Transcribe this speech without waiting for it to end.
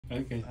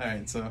Okay.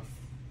 Alright, so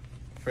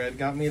Fred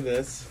got me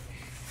this.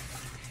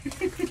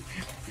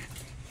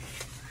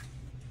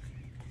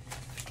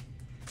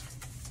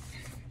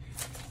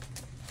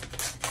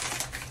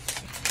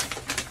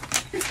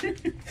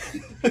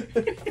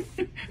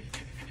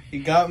 He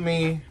got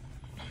me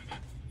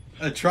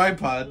a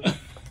tripod.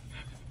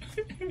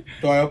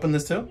 Do I open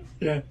this too?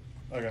 Yeah.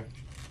 Okay.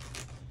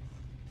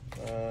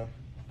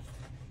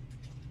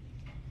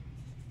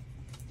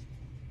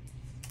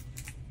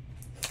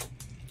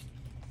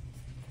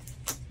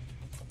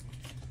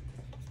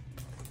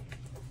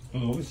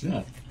 Oh, what's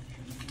that?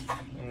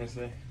 Let me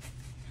see.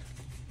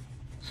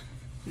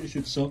 Is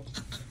it soap?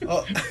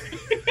 Oh,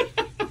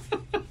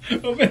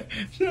 Oh,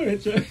 sorry.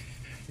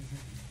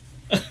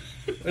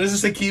 is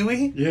this a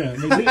kiwi?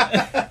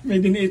 Yeah,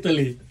 made in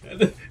Italy.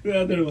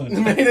 The other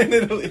one. Made in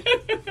Italy.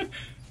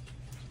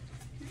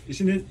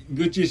 Isn't it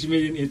Gucci's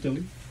made in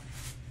Italy?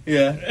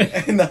 Yeah.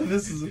 And now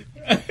this is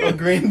a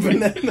green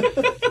banana.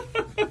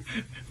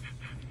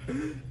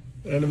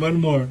 And one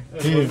more.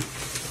 Here.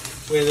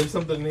 Wait, there's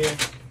something here.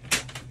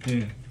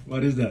 Here.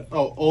 What is that?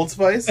 Oh, Old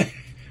Spice.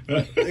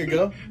 There you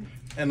go.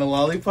 And a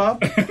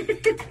lollipop.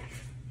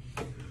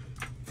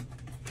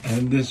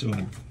 And this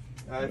one.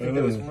 I think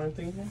there was one more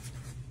thing here.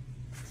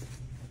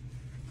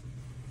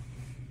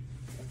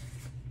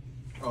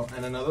 Oh,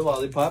 and another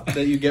lollipop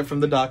that you get from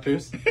the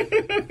doctors.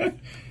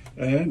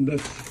 And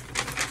that's...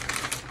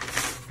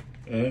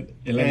 And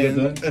ilagay And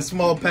doon. a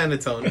small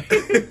Panettone.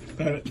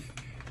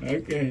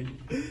 Okay.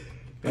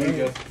 There you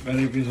go.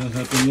 Merry Christmas,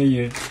 Happy New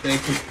Year.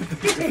 Thank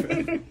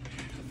you.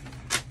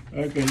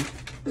 Okay.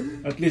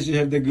 At least you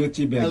have the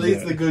Gucci bag. At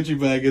least the there. Gucci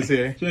bag is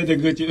here. Show the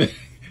Gucci bag.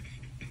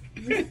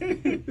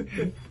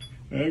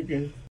 Okay.